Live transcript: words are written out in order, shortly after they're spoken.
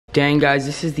Dang guys,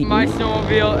 this is my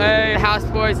snowmobile, the house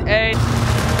boys,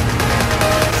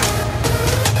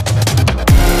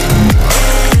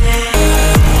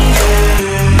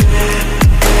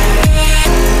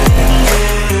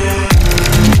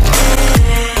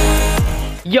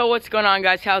 Yo, what's going on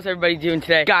guys? How's everybody doing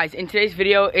today? Guys, in today's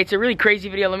video, it's a really crazy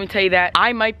video. Let me tell you that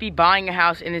I might be buying a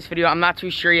house in this video. I'm not too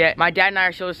sure yet. My dad and I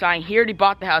are still deciding. He already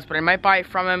bought the house, but I might buy it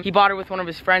from him. He bought it with one of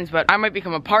his friends, but I might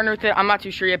become a partner with it. I'm not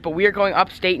too sure yet, but we are going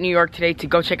upstate New York today to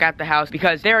go check out the house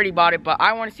because they already bought it, but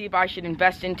I want to see if I should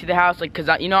invest into the house, like, cause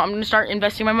you know, I'm gonna start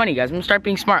investing my money, guys. I'm gonna start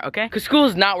being smart, okay? Cause school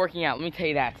is not working out, let me tell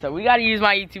you that. So we gotta use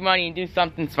my YouTube money and do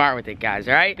something smart with it, guys,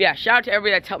 all right? But yeah, shout out to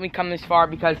everybody that's helped me come this far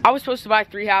because I was supposed to buy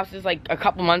 3 houses like a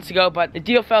couple months ago, but the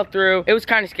deal fell through. It was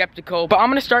kind of skeptical, but I'm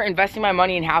gonna start investing my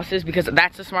money in houses because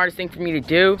that's the smartest thing for me to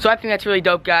do. So I think that's really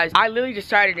dope, guys. I literally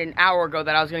decided an hour ago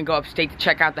that I was gonna go upstate to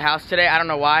check out the house today. I don't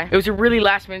know why. It was a really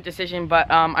last minute decision, but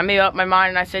I made up my mind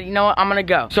and I said, you know what, I'm gonna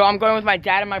go. So I'm going with my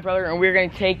dad and my brother, and we're gonna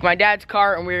take my dad's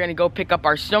car and we're gonna go pick up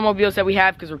our snowmobiles that we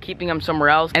have because we're keeping them somewhere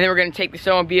else. And then we're gonna take the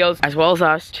snowmobiles as well as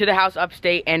us to the house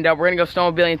upstate, and we're gonna go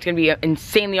snowmobiling. It's gonna be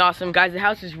insanely awesome. Guys, the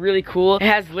house is really cool. It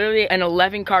has literally an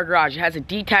 11-car garage. It has a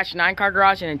detached 9-car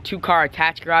garage and a 2-car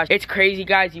attached garage. It's crazy,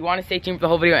 guys. You want to stay tuned for the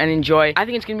whole video and enjoy. I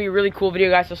think it's gonna be a really cool video,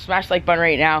 guys, so smash the like button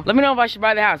right now. Let me know if I should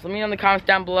buy the house. Let me know in the comments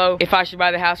down below if I should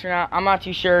buy the house or not. I'm not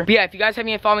too sure, but yeah, if you guys have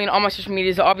me, follow me on all my social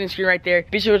medias, they'll all be on the screen right there.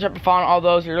 Be sure to drop a follow on all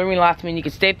those. You're learning a lot to me, and you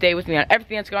can stay up to date with me on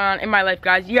everything that's going on in my life,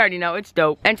 guys. You already know it's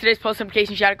dope. And today's post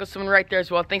notification shout out goes to someone right there as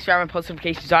well. Thanks for having my post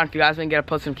notifications on. If you guys want to get a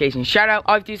post notification shout out,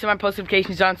 all you have to do is have my post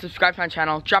notifications on, subscribe to my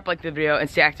channel, drop a like to the video, and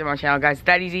stay active on my channel, guys. It's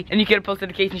that easy, and you get a post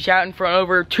notification shout out in front of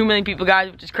over 2 million people,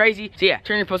 guys, which is crazy. So yeah,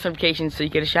 turn your post notifications so you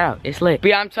get a shout out. It's lit. But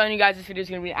yeah, I'm telling you guys, this video is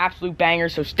gonna be an absolute banger,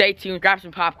 so stay tuned, grab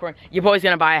some popcorn. Your boy's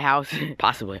gonna buy a house.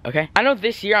 Possibly, okay? I know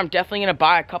this year I'm definitely gonna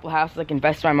buy a couple houses, like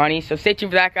invest my money, so stay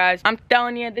tuned for that, guys. I'm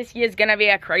telling you, this year's gonna be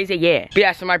a crazy year. But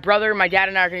yeah, so my brother, my dad,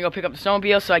 and I are gonna go pick up the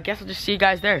snowmobile, so I guess I'll just see you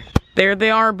guys there. There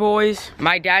they are, boys.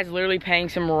 My dad's literally paying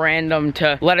some random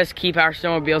to let us keep our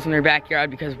snowmobiles in their backyard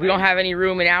because we don't have any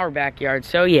room in our backyard.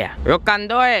 So yeah, you can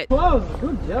do it. Close.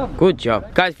 Good job. Good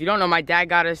job. Guys, if you don't know, my dad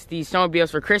got us these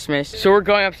snowmobiles for Christmas. So we're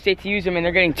going upstate to use them, and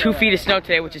they're getting 2 feet of snow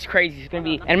today, which is crazy. It's gonna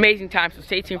be an amazing time, so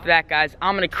stay tuned for that, guys.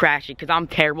 I'm gonna crash it because I'm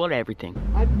terrible at everything.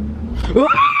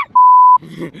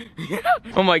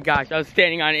 Oh my gosh, I was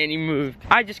standing on it and he moved.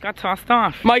 I just got tossed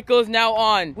off. Michael is now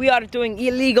on. We are doing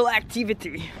illegal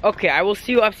activity. Okay, I will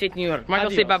see you upstate New York.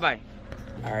 Michael, say bye-bye.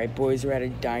 All right, boys, we're at a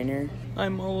diner.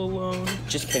 I'm all alone.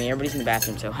 Just kidding, everybody's in the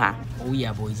bathroom, so ha. Oh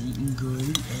yeah, boys, eating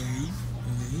good.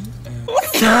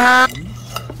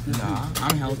 Nah,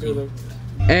 I'm healthy.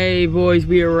 Hey boys,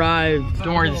 we arrived.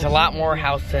 Don't worry, there's a lot more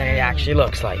house than it actually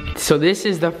looks like. So this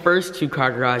is the first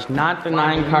 2-car garage, not the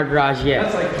 9-car garage yet.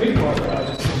 That's like 3-car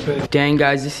garages. Dang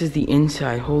guys, this is the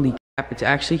inside. Holy crap, it's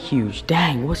actually huge.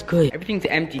 Dang, what's good? Everything's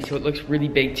empty, so it looks really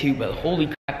big too, but holy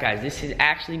crap, guys, this is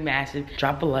actually massive.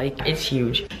 Drop a like, it's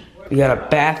huge. We got a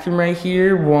bathroom right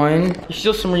here, one. There's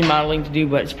still some remodeling to do,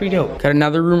 but it's pretty dope. Got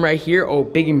another room right here, oh,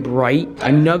 big and bright.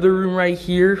 Another room right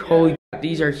here, holy crap,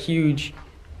 these are huge.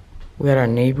 We got our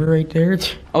neighbor right there.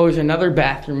 Oh, there's another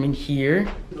bathroom in here.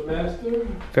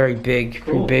 Very big,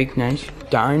 pretty big, nice.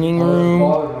 Dining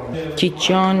room,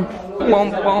 kitchen.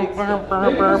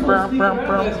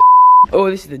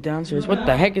 Oh, this is the downstairs. What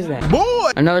the heck is that?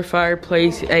 Boy! Another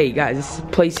fireplace. Hey guys, this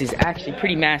place is actually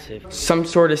pretty massive. Some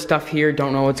sort of stuff here,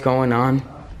 don't know what's going on.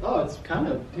 Oh, it's kind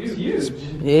of huge.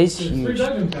 It is huge.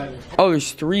 Oh,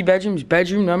 there's 3 bedrooms.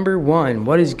 Bedroom number 1.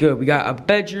 What is good? We got a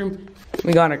bedroom.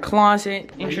 We got a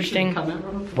closet. Interesting.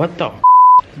 What the?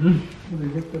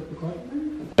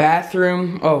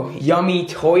 Bathroom. Oh, yummy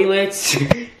toilets.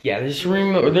 Yeah, there's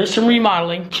some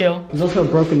remodeling. Chill. There's also a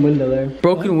broken window there.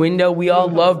 Broken window. We all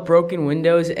love broken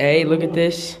windows. Hey, look at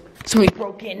this. Somebody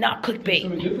broke in, not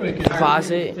clickbait.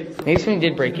 Closet. Maybe somebody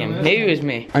did break in. Maybe it was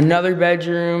me. Another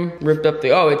bedroom. Ripped up the.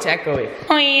 Oh, it's echoey.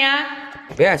 Oh yeah.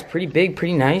 Yeah, it's pretty big,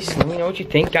 pretty nice. Let me know what you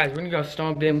think, guys. We're gonna go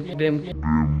snowmobile.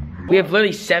 We have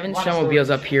literally 7 snowmobiles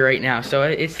up here right now, so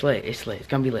it's lit. It's lit. It's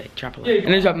gonna be lit. Drop a like.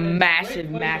 And there's a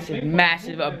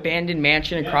massive abandoned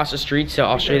mansion across the street. So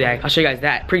I'll show you that. I'll show you guys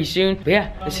that pretty soon. But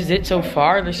yeah, this is it so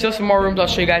far. There's still some more rooms. I'll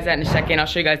show you guys that in a second. I'll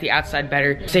show you guys the outside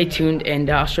better. Stay tuned, and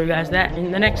I'll show you guys that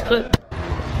in the next clip.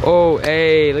 Oh,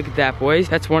 hey, look at that, boys.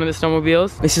 That's one of the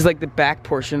snowmobiles. This is like the back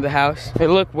portion of the house. It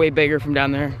looked way bigger from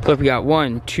down there. Look, we got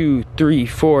 1, 2, 3,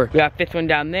 4. We got 5th one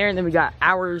down there, and then we got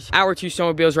our 2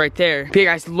 snowmobiles right there. But yeah,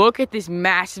 guys, look at this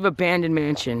massive abandoned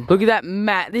mansion. Look at that,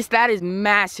 that is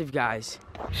massive, guys.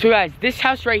 So guys, this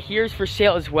house right here is for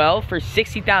sale as well for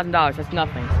 $60,000. That's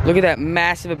nothing. Look at that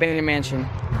massive abandoned mansion.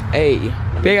 Hey.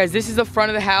 But yeah, guys, this is the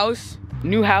front of the house.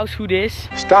 New house, who dis?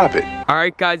 Stop it. All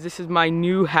right, guys, this is my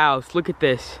new house. Look at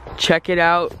this. Check it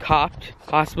out. Copped,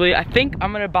 possibly. I think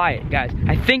I'm gonna buy it, guys.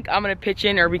 I think I'm gonna pitch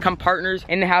in or become partners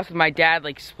in the house with my dad,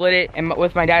 like split it, and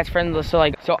with my dad's friend. So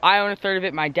I own a third of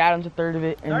it, my dad owns a third of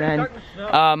it, and then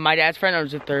my dad's friend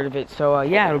owns a third of it. So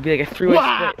yeah, it'll be like a three-way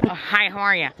split. Hi, how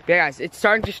are ya? Yeah, guys, it's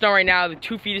starting to snow right now. The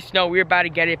 2 feet of snow. We're about to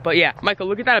get it, but yeah, Michael,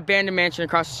 look at that abandoned mansion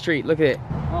across the street. Look at it.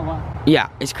 Oh, wow. Yeah,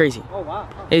 it's crazy. Oh, wow.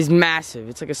 It's massive.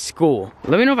 It's like a school.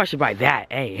 Let me know if I should buy that.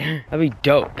 Hey, that'd be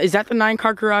dope. Is that the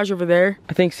 9-car garage over there?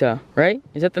 I think so, right?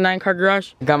 Is that the 9-car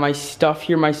garage? I got my stuff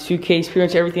here, my suitcase, pretty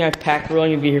much everything I've packed. We're only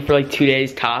gonna be here for like 2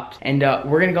 days tops. And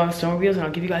we're gonna go on the snowmobiles and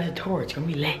I'll give you guys a tour. It's gonna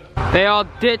be lit. They all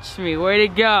ditched me. Way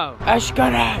to go. All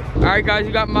right, guys,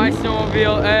 we got my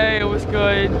snowmobile. Hey, what's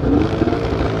good?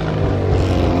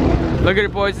 Look at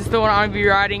it, boys. This is the one I'm gonna be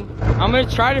riding. I'm gonna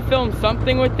try to film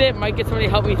something with it. Might get somebody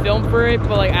to help me film for it,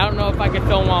 but like I don't know if I can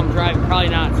film while I'm driving. Probably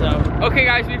not. So okay,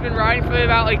 guys, we've been riding for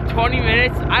about like 20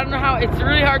 minutes. I don't know how. It's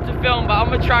really hard to film, but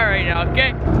I'm gonna try right now.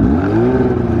 Okay.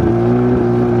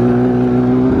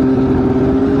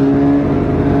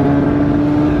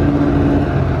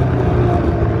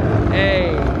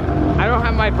 Hey, I don't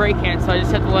have my brake hand, so I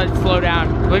just have to let it slow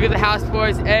down. Look at the house,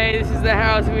 boys. Hey, this is the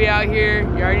house. We out here.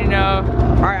 You already know.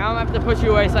 All right, I'm gonna have to push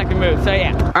you away so I can move. So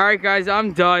yeah. All right, guys,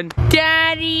 I'm done.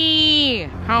 Daddy,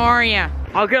 how are ya?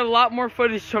 I'll get a lot more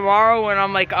footage tomorrow when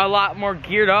I'm like a lot more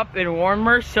geared up and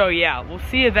warmer. So yeah, we'll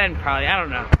see you then probably. I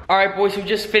don't know. All right, boys, we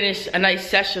just finished a nice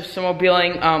session of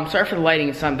snowmobiling. Sorry for the lighting,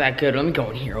 it's not that good. Let me go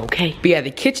in here, okay? But yeah,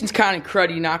 the kitchen's kind of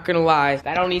cruddy, not gonna lie.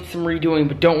 That'll need some redoing,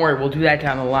 but don't worry, we'll do that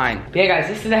down the line. But yeah, guys,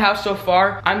 this is the house so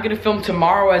far. I'm gonna film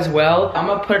tomorrow as well. I'm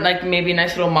gonna put like maybe a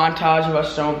nice little montage of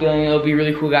us snowmobiling. It'll be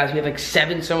really cool, guys. We have like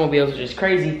 7 snowmobiles, which is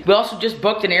crazy. We also just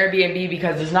booked an Airbnb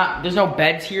because there's no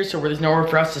beds here, so there's nowhere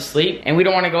for us to sleep. And we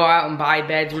don't wanna go out and buy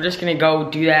beds. We're just gonna go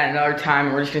do that another time,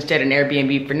 and we're just gonna stay at an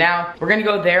Airbnb for now. We're gonna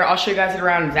go there. I'll show you guys it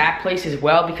around that place as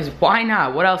well, because why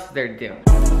not? What else is there to do?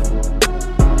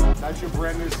 That's your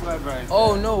brand new sled, right?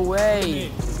 Oh, no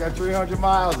way. It's got 300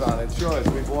 miles on it. Sure,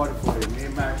 we bought it for you. Me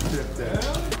and Max shipped it.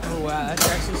 Oh, wow, that's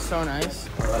actually so nice.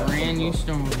 Brand new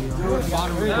snowmobile.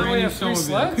 Bottom of brand new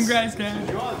snowmobile. Congrats, guys.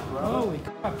 Holy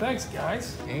crap, thanks,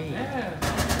 guys. Hey. Yeah.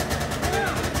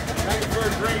 Thanks for a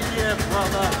great gift,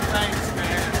 brother. Thanks,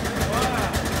 man.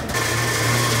 Wow.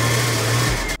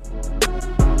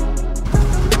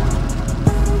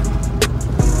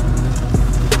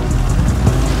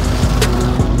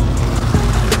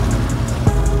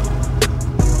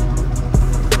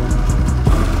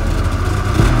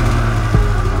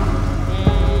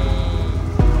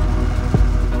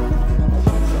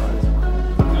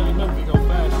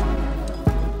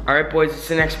 All right, boys, it's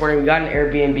the next morning. We got an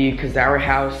Airbnb because our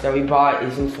house that we bought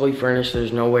isn't fully furnished.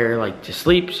 There's nowhere like to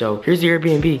sleep. So here's the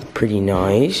Airbnb. Pretty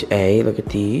nice. Hey, look at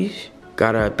these.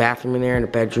 Got a bathroom in there and a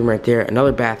bedroom right there.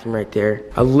 Another bathroom right there.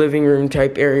 A living room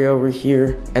type area over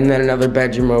here. And then another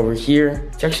bedroom over here.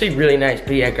 It's actually really nice.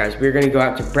 But yeah, guys, we're gonna go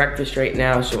out to breakfast right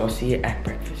now. So I'll see you at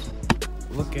breakfast.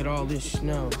 Look at all this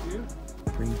snow.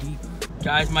 Pretty deep.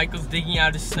 Guys, Michael's digging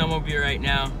out his snowmobile right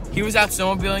now. He was out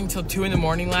snowmobiling till 2 in the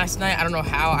morning last night. I don't know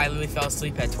how, I literally fell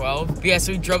asleep at 12. But yeah,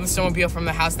 so we drove the snowmobile from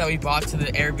the house that we bought to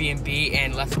the Airbnb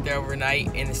and left it there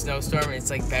overnight in the snowstorm, and it's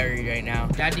like buried right now.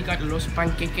 Daddy got los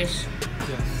panqueques.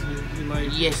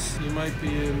 Yes, you might be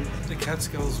in the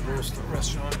Catskills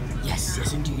restaurant.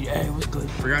 Yes, indeed. Hey, it was good.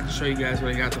 Forgot to show you guys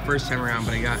what I got the first time around,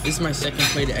 but this is my second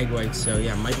plate of egg whites. So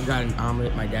yeah, Michael got an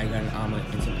omelet, my dad got an omelet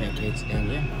and some pancakes, and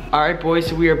yeah. All right, boys,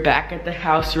 so we are back at the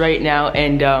house right now,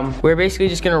 and we're basically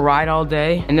just gonna ride all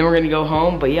day, and then we're gonna go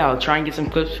home. But yeah, I'll try and get some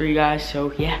clips for you guys.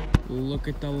 So yeah. Look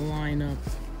at the lineup.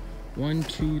 1,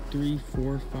 2, 3,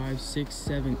 4, 5, 6,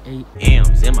 7, 8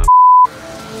 M's in my.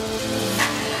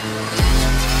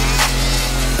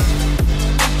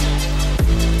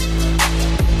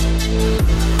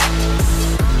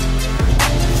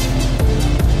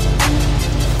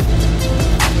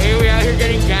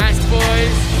 Getting gas,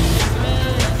 boys.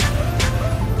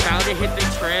 About to hit the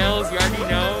trails, you already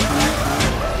know.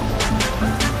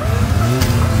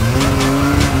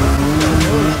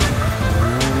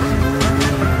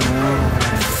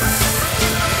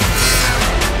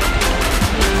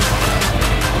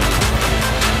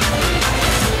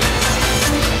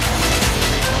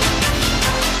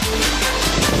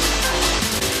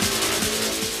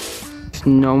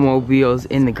 snowmobiles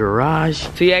in the garage.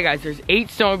 So yeah, guys, there's 8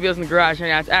 snowmobiles in the garage right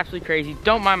now. It's absolutely crazy.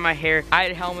 Don't mind my hair. I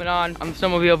had a helmet on the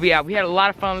snowmobile, but yeah, we had a lot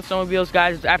of fun on the snowmobiles,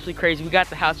 guys. It's absolutely crazy. We got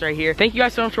the house right here. Thank you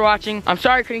guys so much for watching. I'm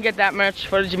sorry I couldn't get that much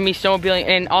footage of me snowmobiling,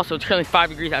 and also it's currently 5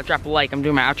 degrees out. Drop a like. I'm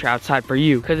doing my outro outside for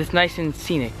you because it's nice and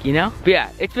scenic, you know? But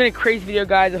yeah, it's been a crazy video,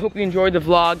 guys. I hope you enjoyed the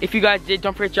vlog. If you guys did,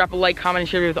 don't forget to drop a like, comment, and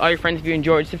share it with all your friends if you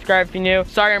enjoyed. Subscribe if you're new.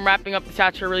 Sorry I'm wrapping up this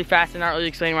outro really fast and not really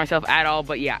explaining myself at all,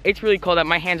 but yeah, it's really cold out.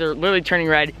 My hands are literally turning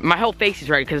red. My whole face is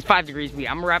red because it's 5 degrees. But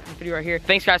yeah, I'm gonna wrap this video right here.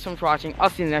 Thanks guys so much for watching. I'll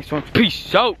see you in the next one.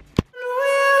 Peace out.